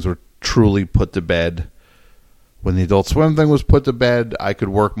those things were truly put to bed. When the Adult Swim thing was put to bed, I could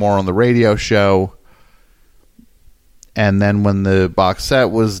work more on the radio show. And then when the box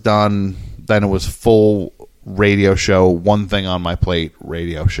set was done, then it was full radio show, one thing on my plate,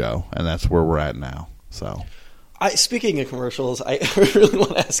 radio show, and that's where we're at now. So, speaking of commercials, I really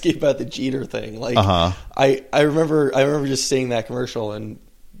want to ask you about the Jeter thing. Like, I remember just seeing that commercial, and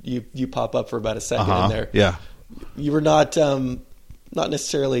you pop up for about a second in there. Yeah, you were not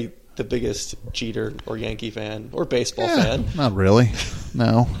necessarily the biggest Jeter or Yankee fan or baseball fan. Not really.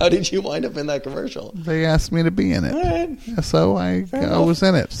 No. How did you wind up in that commercial? They asked me to be in it. All right. So I was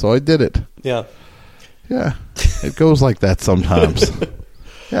in it. So I did it. Yeah. Yeah. It goes like that sometimes.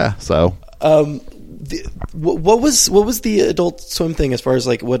 Yeah. So. What was the Adult Swim thing as far as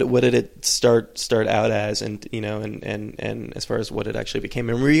like what did it start out as, and and as far as what it actually became?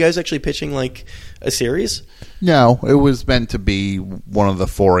 And were you guys actually pitching like a series? No, it was meant to be one of the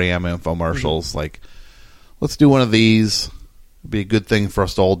 4 a.m. infomercials. Like, let's do one of these. It'd be a good thing for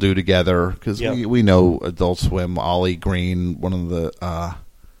us to all do together because we know Adult Swim. Ollie Green, one of the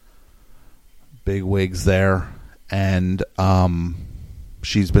big wigs there, and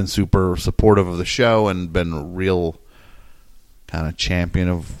she's been super supportive of the show and been a real kind of champion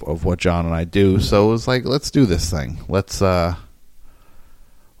of what John and I do. So it was like, let's do this thing. Let's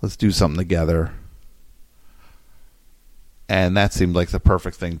do something together. And that seemed like the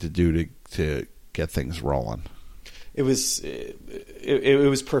perfect thing to do to get things rolling. It was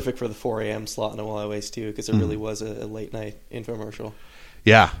perfect for the 4 a.m. slot in a lot of ways too, because it really was a late night infomercial.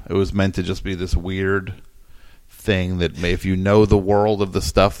 Yeah, it was meant to just be this weird thing that if you know the world of the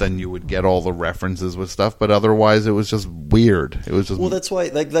stuff, then you would get all the references with stuff. But otherwise, it was just weird. It was just that's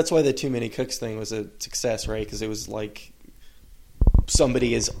why the Too Many Cooks thing was a success, right? Because it was like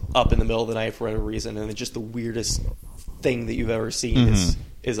somebody is up in the middle of the night for whatever reason, and it's just the weirdest thing that you've ever seen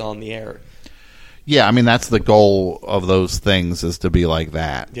is on the air. Yeah, I mean, that's the goal of those things, is to be like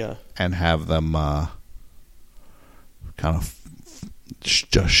that. Yeah. And have them kind of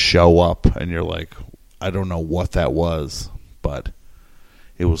just show up, and you're like, I don't know what that was, but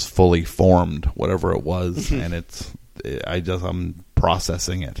it was fully formed, whatever it was, and I'm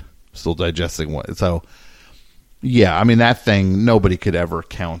processing it, still digesting what. So, yeah, I mean, that thing, nobody could ever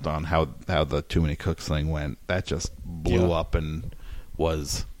count on how the Too Many Cooks thing went. That just blew up and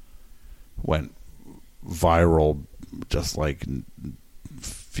went viral, just like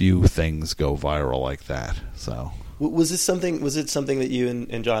few things go viral like that. So was it something that you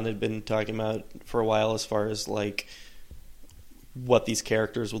and John had been talking about for a while, as far as like what these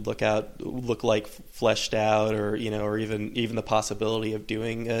characters would look like fleshed out, or or even the possibility of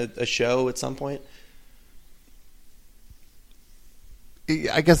doing a show at some point?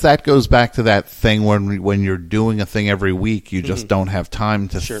 I guess that goes back to that thing when you're doing a thing every week, you just don't have time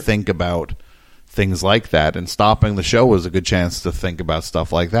to think about things like that, and stopping the show was a good chance to think about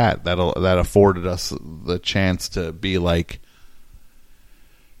stuff like that. That afforded us the chance to be like,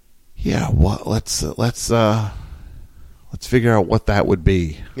 yeah, let's figure out what that would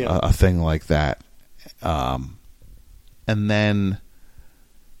be, a thing like that. And then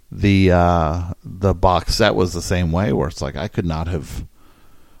the box set was the same way, where it's like I could not have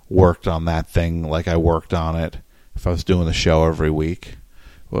worked on that thing like I worked on it if I was doing the show every week.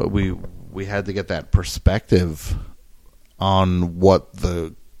 We had to get that perspective on what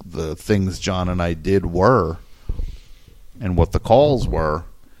the things John and I did were, and what the calls were.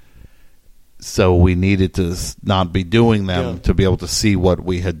 So we needed to not be doing them to be able to see what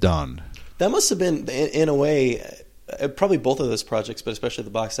we had done. That must have been, in a way, probably both of those projects, but especially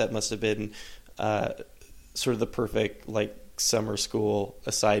the box set must have been sort of the perfect like summer school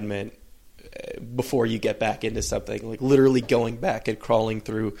assignment before you get back into something, like literally going back and crawling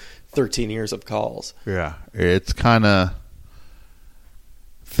through 13 years of calls. Yeah, it's kind of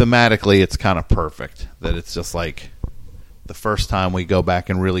thematically, it's kind of perfect that it's just like the first time we go back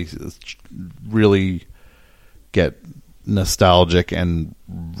and really get nostalgic and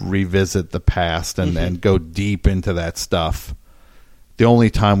revisit the past and go deep into that stuff. The only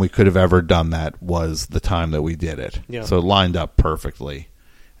time we could have ever done that was the time that we did it. Yeah. So it lined up perfectly.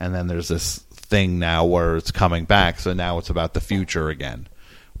 And then there's this thing now where it's coming back, so now it's about the future again,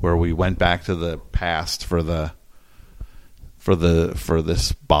 where we went back to the past for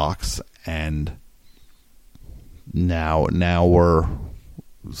this box, and now we're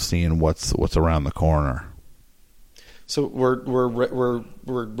seeing what's around the corner. So we're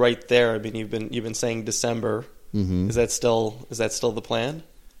right there. I mean, you've been saying December. Mm-hmm. Is that still the plan?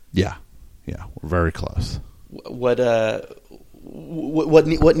 Yeah, we're very close. What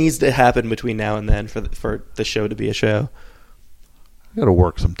needs to happen between now and then for the show to be a show? I got to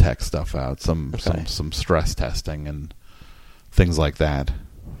work some tech stuff out, some stress testing and things like that.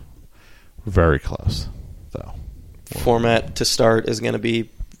 We're very close, though. Format to start is going to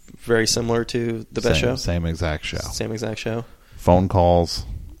be very similar to the best show. Same exact show. Phone calls.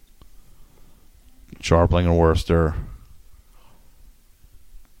 Sharpling and Worcester.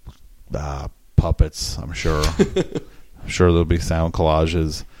 Puppets, I'm sure. I'm sure there'll be sound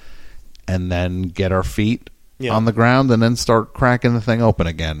collages. And then get our feet on the ground and then start cracking the thing open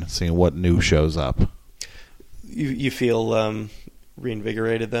again, seeing what new shows up. You feel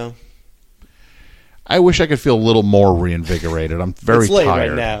reinvigorated, though? I wish I could feel a little more reinvigorated. I'm very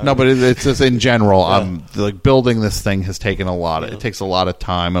tired. Right now. No, but it's just in general. I'm like building this thing has taken a lot. It takes a lot of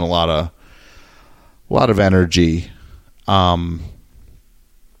time and a lot of energy. I'm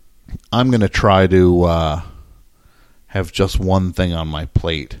going to try to have just one thing on my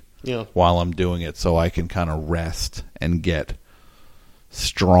plate while I'm doing it, so I can kind of rest and get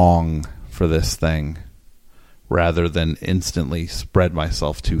strong for this thing, rather than instantly spread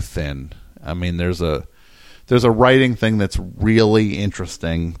myself too thin. I mean, there's a writing thing that's really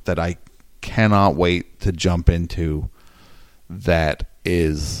interesting that I cannot wait to jump into. That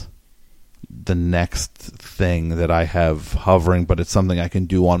is the next thing that I have hovering, but it's something I can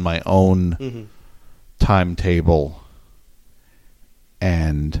do on my own timetable.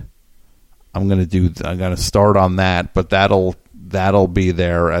 And I'm going to start on that, but that'll be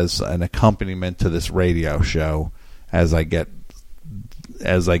there as an accompaniment to this radio show as I get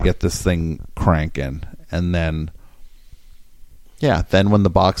this thing cranking. And then Yeah, then when the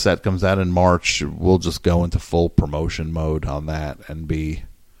box set comes out in March, we'll just go into full promotion mode on that and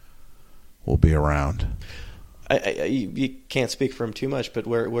we'll be around. You can't speak for him too much, but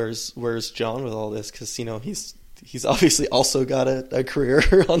where's John with all this? Because he's obviously also got a career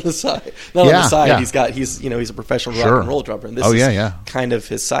on the side. Not on the side. Yeah. He's a professional rock and roll drummer, and this is kind of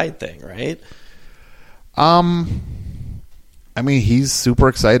his side thing, right? I mean, he's super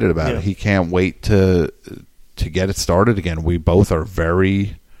excited about it. He can't wait to get it started again. We both are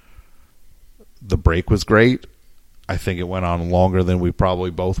the break was great. I think it went on longer than we probably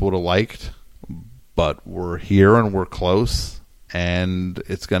both would have liked, but we're here and we're close, and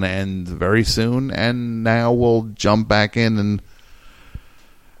it's going to end very soon, and now we'll jump back in and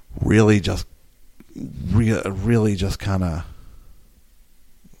really just kind of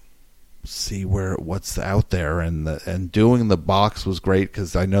see what's out there, and doing the box was great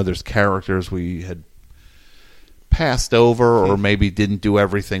because I know there's characters we had passed over or maybe didn't do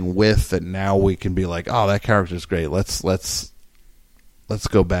everything with, and now we can be like, oh, that character's great. Let's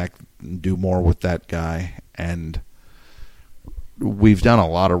go back and do more with that guy. And we've done a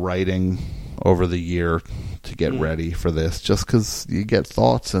lot of writing over the year to get ready for this, just because you get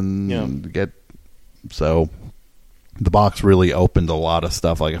thoughts and so the box really opened a lot of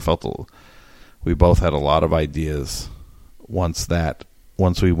stuff. Like I felt we both had a lot of ideas once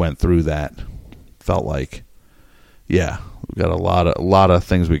we went through that. Felt like, yeah, we've got a lot of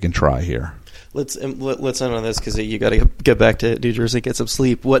things we can try here. Let's end on this because you got to get back to New Jersey, get some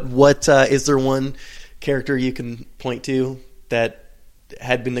sleep. What is there one character you can point to that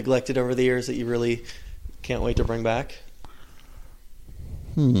had been neglected over the years that you really can't wait to bring back?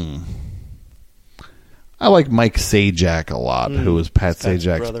 I like Mike Sajak a lot, who was Pat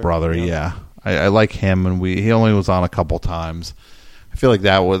Sajak's brother. Yeah, I like him, and he only was on a couple times. I feel like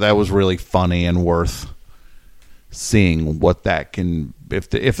that was really funny and worth seeing what that can. If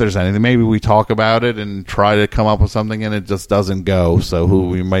there's anything, maybe we talk about it and try to come up with something, and it just doesn't go. So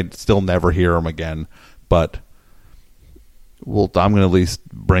we might still never hear him again, but I'm going to at least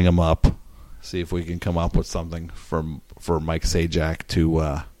bring him up, see if we can come up with something for Mike Sajak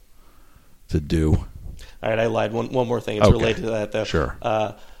to do. All right, I lied. One more thing. It's related to that, though. Sure.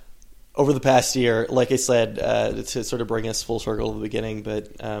 Over the past year, like I said, to sort of bring us full circle to the beginning,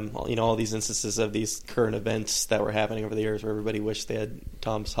 but all these instances of these current events that were happening over the years where everybody wished they had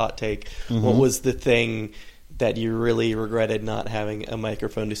Tom's hot take. Mm-hmm. What was the thing that you really regretted not having a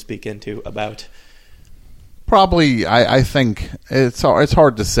microphone to speak into about? Probably, I think it's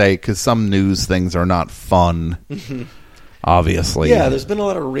hard to say because some news things are not fun. Obviously, yeah. There's been a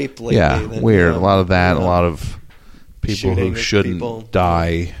lot of rape lately. Yeah, weird. A lot of that. A lot of people who shouldn't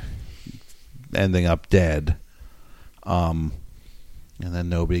die ending up dead, and then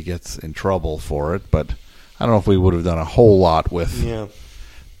nobody gets in trouble for it. But I don't know if we would have done a whole lot with. Yeah.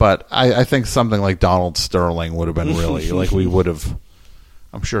 But I think something like Donald Sterling would have been really like we would have.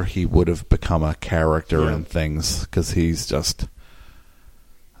 I'm sure he would have become a character in things because he's just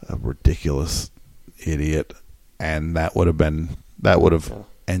a ridiculous idiot, and that would have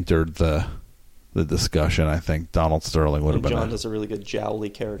entered the discussion. I think Donald Sterling would have been. John does a really good jowly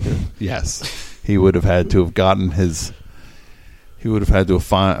character. Yes, he would have had to have gotten his. He would have had to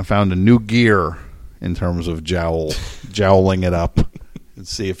have found a new gear in terms of jowling it up, and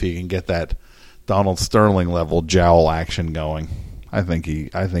see if he can get that Donald Sterling level jowl action going. I think he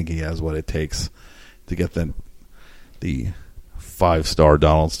has what it takes to get the 5-star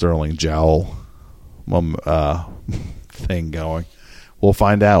Donald Sterling jowl thing going. We'll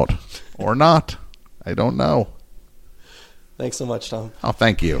find out. Or not. I don't know. Thanks so much, Tom. Oh,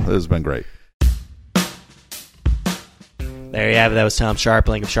 thank you. This has been great. There you have it. That was Tom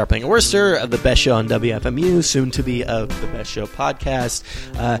Scharpling of Scharpling & Worcester of The Best Show on WFMU, soon to be of The Best Show podcast.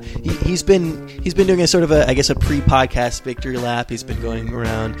 He's been doing a sort of a pre-podcast victory lap. He's been going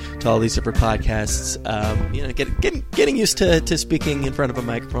around to all these different podcasts, getting used to speaking in front of a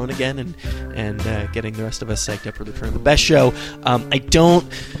microphone again, and getting the rest of us psyched up for the return of The Best Show.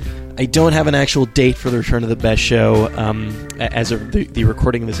 I don't have an actual date for the return of The Best Show as of the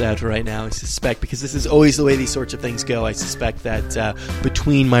recording of this outro right now. I suspect, because this is always the way these sorts of things go, I suspect that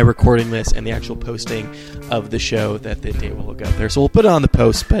between my recording this and the actual posting of the show that the date will go up there. So we'll put it on the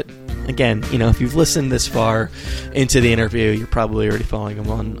post, but again, if you've listened this far into the interview, you're probably already following him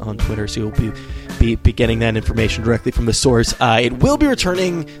on Twitter, so you'll be getting that information directly from the source. It will be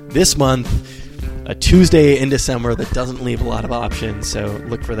returning this month, a Tuesday in December that doesn't leave a lot of options, so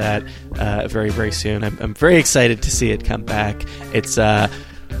look for that very, very soon. I'm very excited to see it come back. It's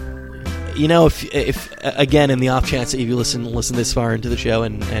if again, in the off chance that you listen this far into the show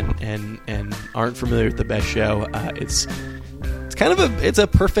and aren't familiar with The Best Show, it's kind of it's a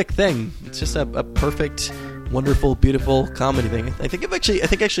perfect thing. It's just a perfect, wonderful, beautiful comedy thing. I think I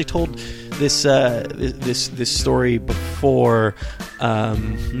actually told this this story before,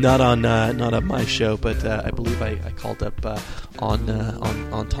 not on my show, but I believe I called up on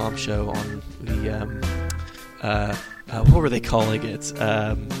Tom's show on the what were they calling it?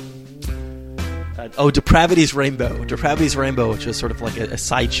 Depravity's Rainbow. Depravity's Rainbow, which was sort of like a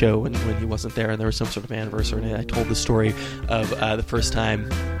sideshow when he wasn't there, and there was some sort of anniversary. And I told the story of the first time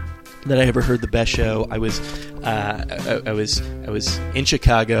that I ever heard the Best Show. I was in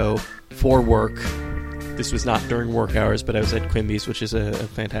Chicago for work. This was not during work hours, but I was at Quimby's, which is a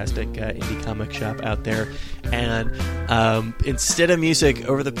fantastic indie comic shop out there. And instead of music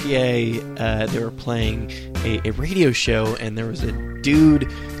over the PA, they were playing a radio show, and there was a dude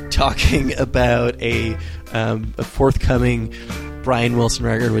talking about a forthcoming Brian Wilson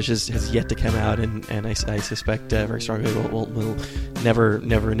record, which has yet to come out, and I suspect very strongly will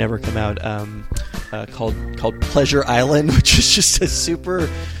never come out. Called Pleasure Island, which is just a super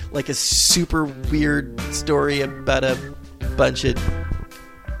weird story about a bunch of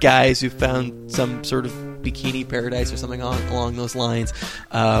guys who found some sort of bikini paradise or something along those lines.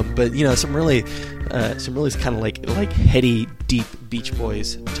 But some really kind of like heady, deep Beach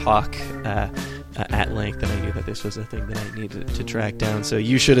Boys talk at length, and I knew that this was a thing that I needed to track down. So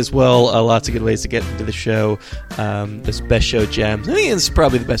you should as well. Lots of good ways to get into the show. This Best Show Gems. I think it's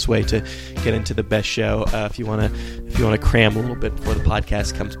probably the best way to get into the Best Show if you want to cram a little bit before the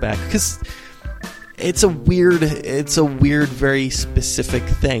podcast comes back, because it's a weird, very specific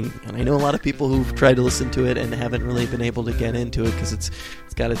thing, and I know a lot of people who've tried to listen to it and haven't really been able to get into it because it's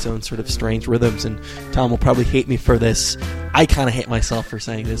got its own sort of strange rhythms. And Tom will probably hate me for this. I kind of hate myself for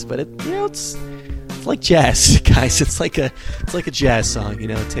saying this, but it's like jazz, guys. It's like a jazz song.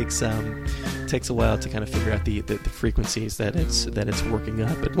 It takes a while to kind of figure out the frequencies that it's working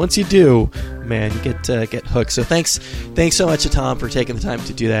up, but once you do, man, you get hooked. So thanks so much to Tom for taking the time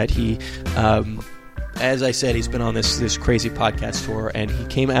to do that. He as I said, he's been on this crazy podcast tour, and he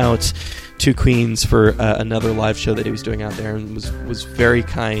came out to Queens for another live show that he was doing out there, and was very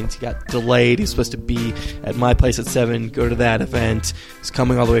kind. He got delayed. He was supposed to be at my place at 7, go to that event. He's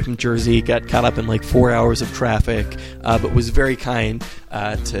coming all the way from Jersey, got caught up in like 4 hours of traffic, but was very kind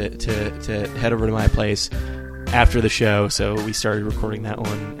to head over to my place after the show. So we started recording that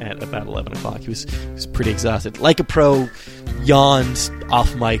one at about 11 o'clock. He was pretty exhausted. Like a Pro yawned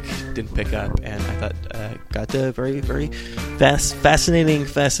off mic, didn't pick up, and I thought got a very, very fascinating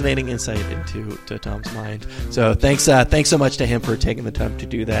insight into Tom's mind. So thanks so much to him for taking the time to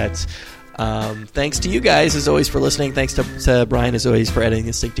do that. Thanks to you guys, as always, for listening. Thanks to Brian, as always, for editing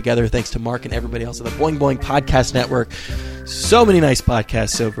this thing together. Thanks to Mark and everybody else at the Boing Boing Podcast Network. So many nice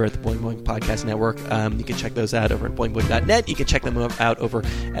podcasts over at the Boing Boing Podcast Network. You can check those out over at boingboing.net. You can check them out over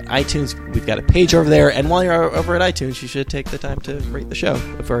at iTunes. We've got a page over there. And while you're over at iTunes, you should take the time to rate the show.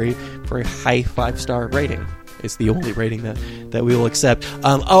 A very, very high 5-star rating is the only rating that we will accept.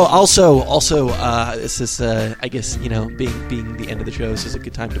 Also, this is, I guess, being the end of the show, this is a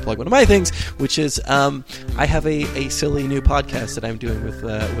good time to plug one of my things, which is I have a silly new podcast that I'm doing with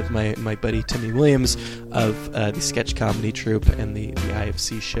my buddy Timmy Williams of the sketch comedy troupe and the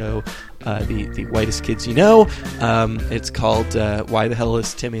IFC show, the Whitest Kids You Know. It's called Why the Hell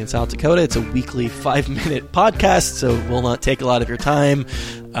is Timmy in South Dakota? It's a weekly 5-minute podcast, so it will not take a lot of your time.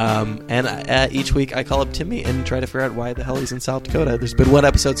 And each week I call up Timmy and try to figure out why the hell he's in South Dakota. There's been one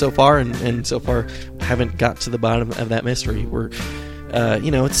episode so far, and so far I haven't got to the bottom of that mystery. We're,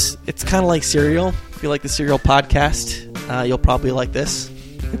 it's kind of like Serial. If you like the Serial podcast, you'll probably like this.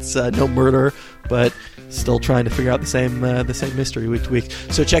 It's no murder, but still trying to figure out the same mystery week to week.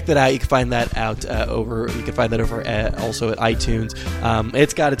 So check that out. You can find that out over also at iTunes.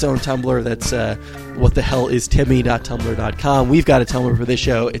 It's got its own Tumblr. That's whatthehellistimmy.tumblr.com. We've got a Tumblr for this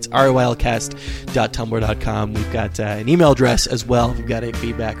show. It's rwildcast.tumblr.com. We've got an email address as well if you've got any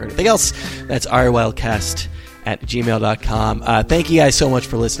feedback or anything else. That's rwildcast@gmail.com. Thank you guys so much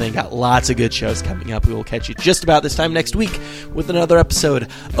for listening. Got lots of good shows coming up. We will catch you just about this time next week with another episode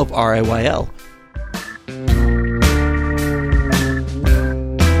of RIYL.